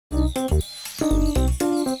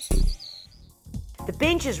The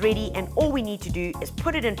bench is ready, and all we need to do is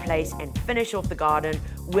put it in place and finish off the garden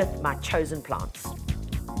with my chosen plants.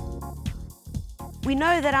 We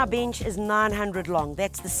know that our bench is 900 long.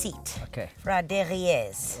 That's the seat for our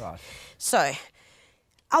derrieres. Right. So,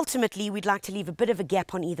 ultimately, we'd like to leave a bit of a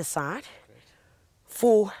gap on either side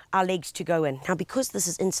for our legs to go in. Now, because this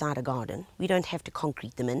is inside a garden, we don't have to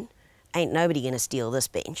concrete them in. Ain't nobody going to steal this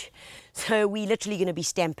bench. So we're literally going to be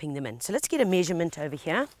stamping them in. So let's get a measurement over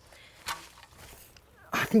here.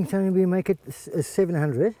 I think Tony, we make it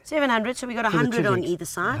 700. 700, so we got 100 on either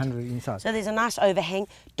side. 100 inside. So there's a nice overhang.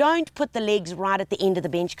 Don't put the legs right at the end of the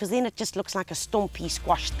bench, because then it just looks like a stompy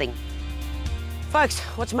squash thing. Folks,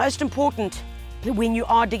 what's most important when you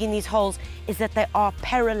are digging these holes is that they are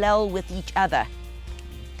parallel with each other.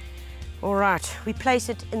 All right, we place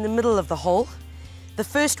it in the middle of the hole. The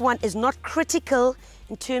first one is not critical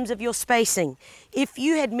in terms of your spacing. If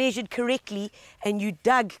you had measured correctly and you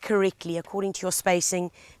dug correctly according to your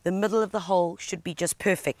spacing, the middle of the hole should be just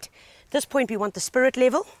perfect. At this point, we want the spirit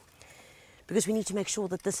level, because we need to make sure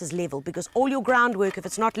that this is level, because all your groundwork, if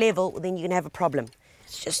it's not level, then you're going to have a problem.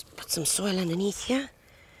 Let's just put some soil underneath here.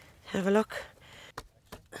 Have a look.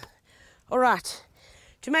 All right,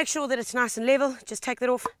 to make sure that it's nice and level, just take that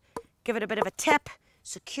off, give it a bit of a tap,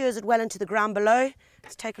 secures it well into the ground below.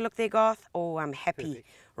 Let's take a look there, Garth. Oh, I'm happy. Perfect.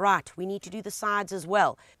 Right, we need to do the sides as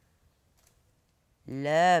well.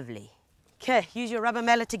 Lovely. Okay, use your rubber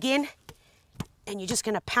mallet again, and you're just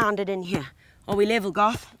going to pound it in here. Are we level,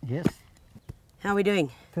 Garth? Yes. How are we doing?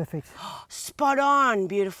 Perfect. Spot on,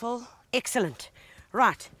 beautiful. Excellent.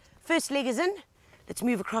 Right, first leg is in. Let's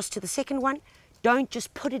move across to the second one. Don't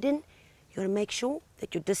just put it in. You got to make sure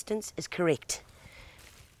that your distance is correct.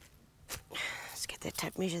 Let's get that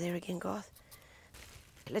tape measure there again, Garth.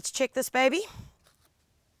 Let's check this baby.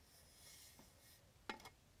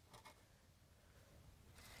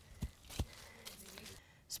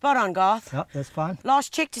 Spot on, Garth. Yep, that's fine.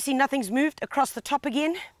 Last check to see nothing's moved across the top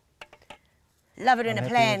again. Love it when a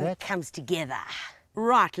plan comes together.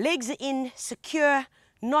 Right, legs are in, secure,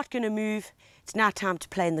 not going to move. It's now time to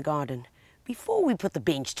play in the garden. Before we put the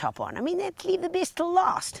bench top on, I mean, let's leave the best till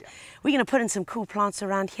last. We're going to put in some cool plants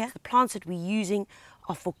around here. The plants that we're using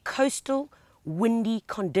are for coastal, windy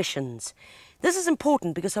conditions. This is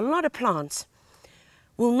important because a lot of plants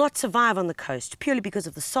will not survive on the coast purely because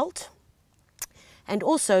of the salt and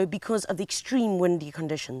also because of the extreme windy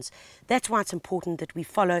conditions. That's why it's important that we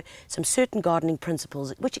follow some certain gardening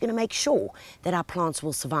principles which are going to make sure that our plants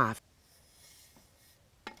will survive.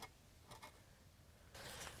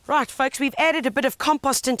 Right, folks, we've added a bit of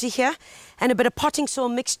compost into here and a bit of potting soil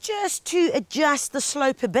mix just to adjust the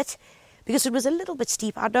slope a bit, because it was a little bit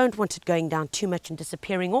steep. I don't want it going down too much and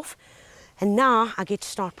disappearing off. And now I get to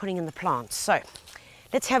start putting in the plants. So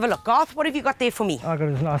let's have a look. Garth, what have you got there for me? I got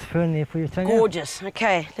a nice fern there for you, Tanya. Gorgeous.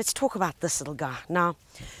 Okay, let's talk about this little guy. Now,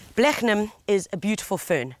 Blechnum is a beautiful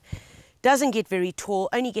fern. Doesn't get very tall,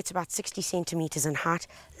 only gets about 60 centimeters in height,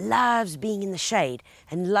 loves being in the shade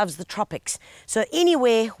and loves the tropics. So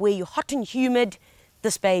anywhere where you're hot and humid,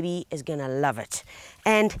 this baby is gonna love it.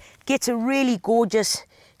 And gets a really gorgeous,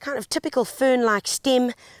 kind of typical fern-like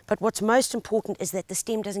stem, but what's most important is that the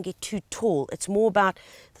stem doesn't get too tall. It's more about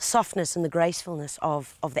the softness and the gracefulness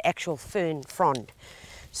of the actual fern frond.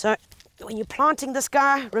 So when you're planting this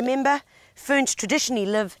guy, remember, ferns traditionally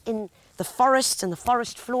live in the forests and the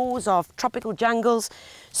forest floors of tropical jungles.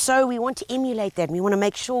 So we want to emulate that, and we want to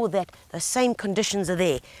make sure that the same conditions are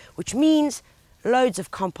there, which means loads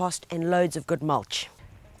of compost and loads of good mulch.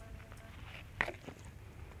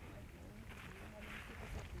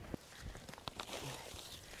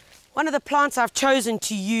 One of the plants I've chosen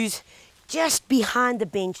to use just behind the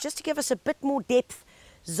bench, just to give us a bit more depth,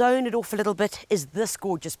 zone it off a little bit, is this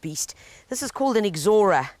gorgeous beast. This is called an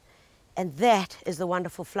Ixora, and that is the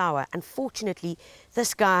wonderful flower. Unfortunately,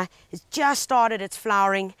 this guy has just started its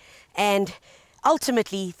flowering, and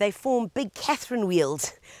ultimately they form big Catherine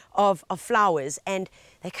wheels of flowers, and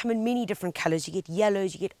they come in many different colors. You get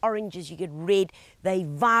yellows, you get oranges, you get red. They're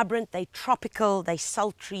vibrant, they're tropical, they're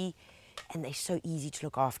sultry, and they're so easy to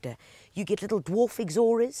look after. You get little dwarf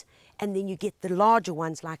Ixoras, and then you get the larger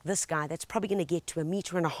ones like this guy that's probably going to get to 1.5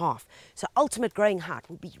 meters. So ultimate growing height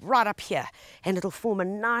will be right up here, and it'll form a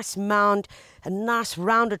nice mound, a nice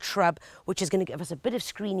rounded shrub, which is going to give us a bit of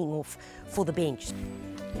screening off for the bench.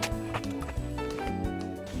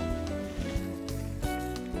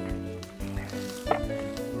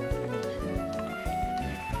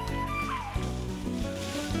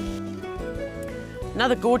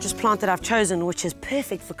 Another gorgeous plant that I've chosen, which is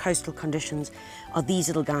perfect for coastal conditions, are these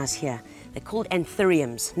little guys here. They're called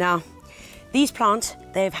anthuriums. Now, These plants,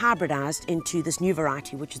 they've hybridized into this new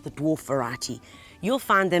variety, which is the dwarf variety. You'll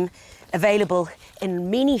find them available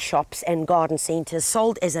in many shops and garden centres,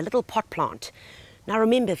 sold as a little pot plant. Now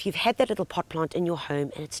remember, if you've had that little pot plant in your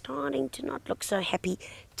home and it's starting to not look so happy,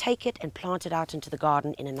 take it and plant it out into the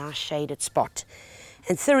garden in a nice shaded spot.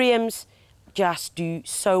 Anthuriums just do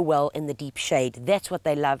so well in the deep shade. That's what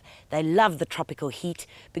they love. They love the tropical heat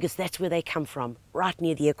because that's where they come from, right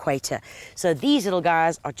near the equator. So these little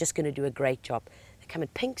guys are just going to do a great job. They come in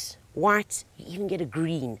pinks, whites, you even get a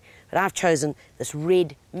green. But I've chosen this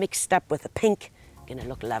red mixed up with a pink. Going to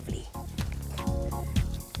look lovely.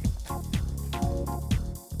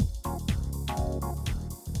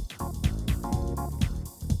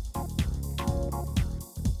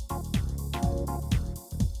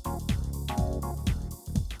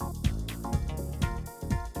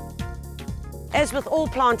 As with all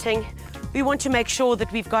planting, we want to make sure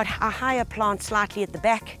that we've got our higher plant slightly at the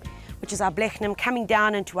back, which is our blechnum, coming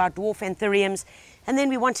down into our dwarf anthuriums, and then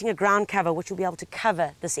we're wanting a ground cover which will be able to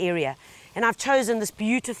cover this area. And I've chosen this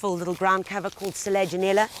beautiful little ground cover called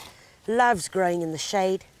Selaginella. Loves growing in the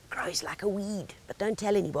shade, grows like a weed, but don't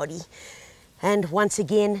tell anybody. And once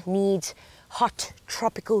again, needs hot,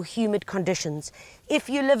 tropical, humid conditions. If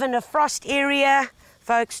you live in a frost area,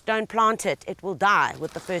 folks, don't plant it. It will die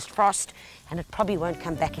with the first frost and it probably won't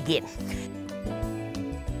come back again.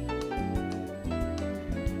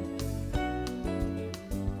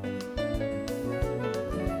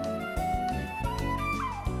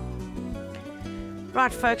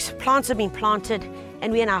 Right, folks, plants have been planted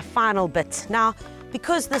and we're in our final bit. Now,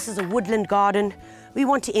 because this is a woodland garden, we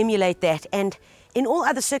want to emulate that, and in all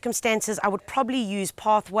other circumstances, I would probably use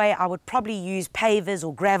pathway, I would probably use pavers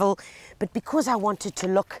or gravel, but because I want it to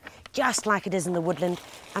look just like it is in the woodland,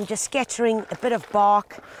 I'm just scattering a bit of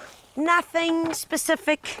bark, nothing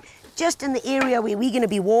specific, just in the area where we're going to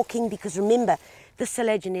be walking, because remember, the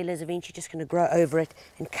Selaginella is eventually just going to grow over it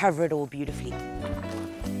and cover it all beautifully.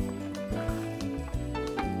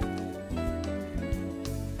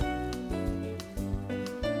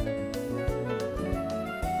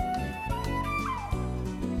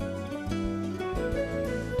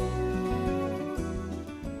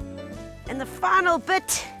 And the final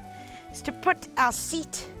bit is to put our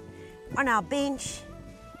seat on our bench.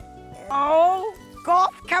 Oh,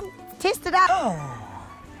 Garth, come test it out.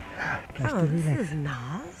 Oh, this is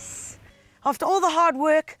nice. After all the hard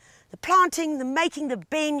work, the planting, the making the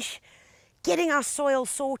bench, getting our soil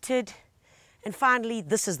sorted, and finally,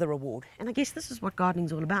 this is the reward. And I guess this is what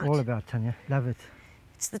gardening's all about. All about, Tanya. Love it.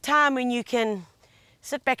 It's the time when you can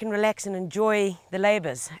sit back and relax and enjoy the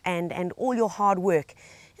labours and all your hard work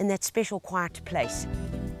in that special quiet place.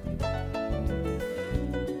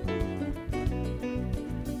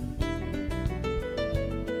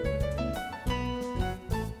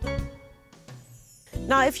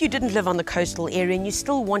 Now, if you didn't live on the coastal area and you're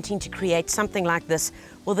still wanting to create something like this,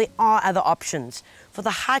 well, there are other options. For the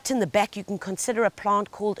height in the back, you can consider a plant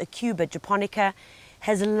called Aucuba japonica.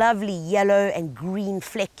 Has lovely yellow and green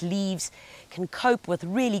flecked leaves, can cope with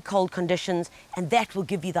really cold conditions, and that will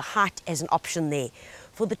give you the height as an option there.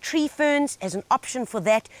 For the tree ferns, as an option for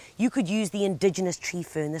that, you could use the indigenous tree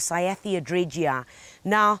fern, the Cyathea dredgii.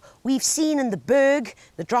 Now, we've seen in the Berg,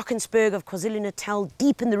 the Drakensberg of KwaZulu-Natal,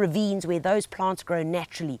 deep in the ravines where those plants grow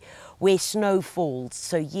naturally, where snow falls.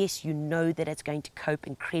 So yes, you know that it's going to cope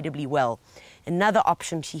incredibly well. Another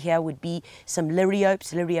option here would be some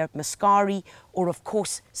Liriopes, Liriope muscari, or of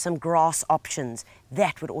course some grass options.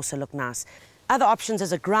 That would also look nice. Other options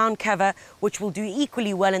as a ground cover, which will do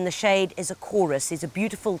equally well in the shade, is a chorus. There's a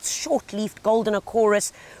beautiful short-leafed golden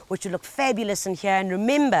chorus, which will look fabulous in here. And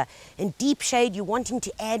remember, in deep shade, you're wanting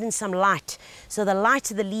to add in some light. So the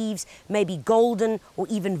light of the leaves may be golden or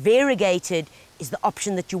even variegated is the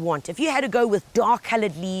option that you want. If you had to go with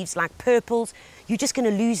dark-coloured leaves like purples, you're just going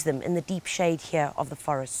to lose them in the deep shade here of the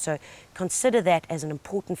forest. So consider that as an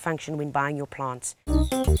important function when buying your plants.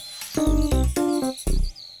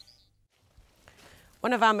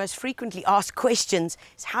 One of our most frequently asked questions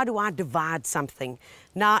is, how do I divide something?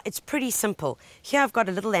 Now, it's pretty simple. Here I've got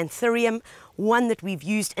a little anthurium, one that we've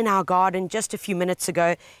used in our garden just a few minutes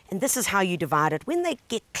ago, and this is how you divide it. When they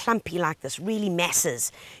get clumpy like this, really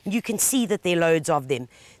masses, you can see that there are loads of them.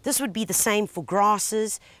 This would be the same for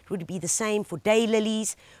grasses, it would be the same for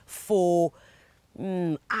daylilies, for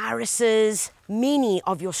irises, many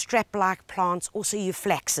of your strap-like plants, also your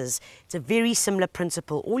flaxes. It's a very similar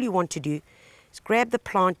principle. All you want to do is grab the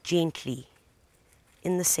plant gently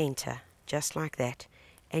in the center, just like that,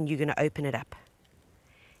 and you're going to open it up.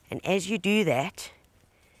 And as you do that,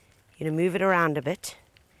 you're going to move it around a bit.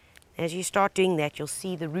 As you start doing that, you'll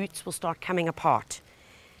see the roots will start coming apart.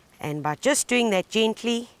 And by just doing that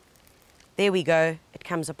gently, there we go, it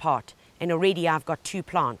comes apart. And already I've got 2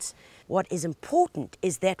 plants. What is important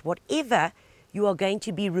is that whatever you are going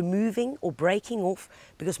to be removing or breaking off,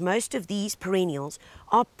 because most of these perennials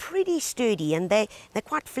are pretty sturdy and they're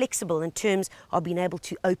quite flexible in terms of being able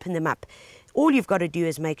to open them up. All you've got to do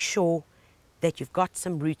is make sure that you've got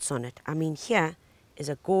some roots on it. I mean, here is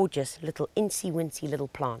a gorgeous little incy-wincy little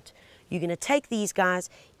plant. You're going to take these guys,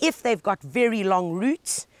 if they've got very long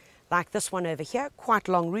roots, like this one over here, quite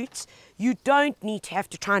long roots, you don't need to have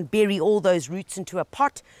to try and bury all those roots into a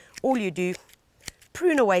pot. All you do,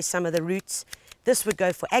 prune away some of the roots. This would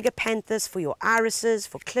go for agapanthus, for your irises,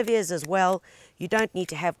 for clivias as well. You don't need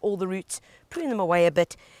to have all the roots. Prune them away a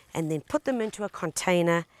bit and then put them into a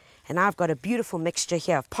container. And I've got a beautiful mixture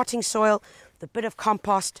here of potting soil with a bit of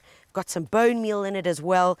compost. I've got some bone meal in it as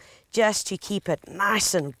well, just to keep it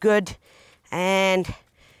nice and good. And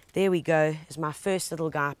there we go, is my first little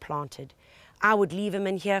guy planted. I would leave him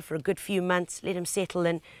in here for a good few months, let him settle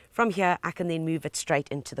in. From here, I can then move it straight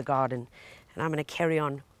into the garden. And I'm going to carry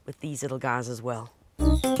on with these little guys as well.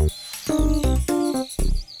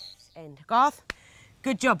 And Garth,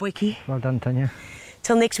 good job, Wiki. Well done, Tanya.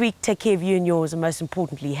 Till next week, take care of you and yours, and most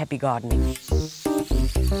importantly, happy gardening.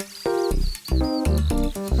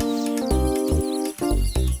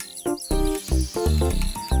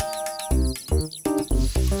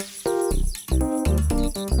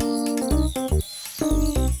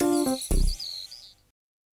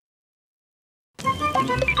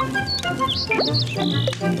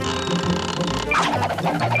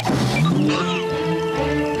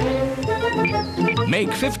 Make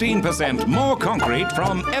 15% more concrete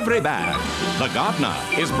from every bag. The Gardener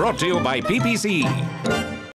is brought to you by PPC.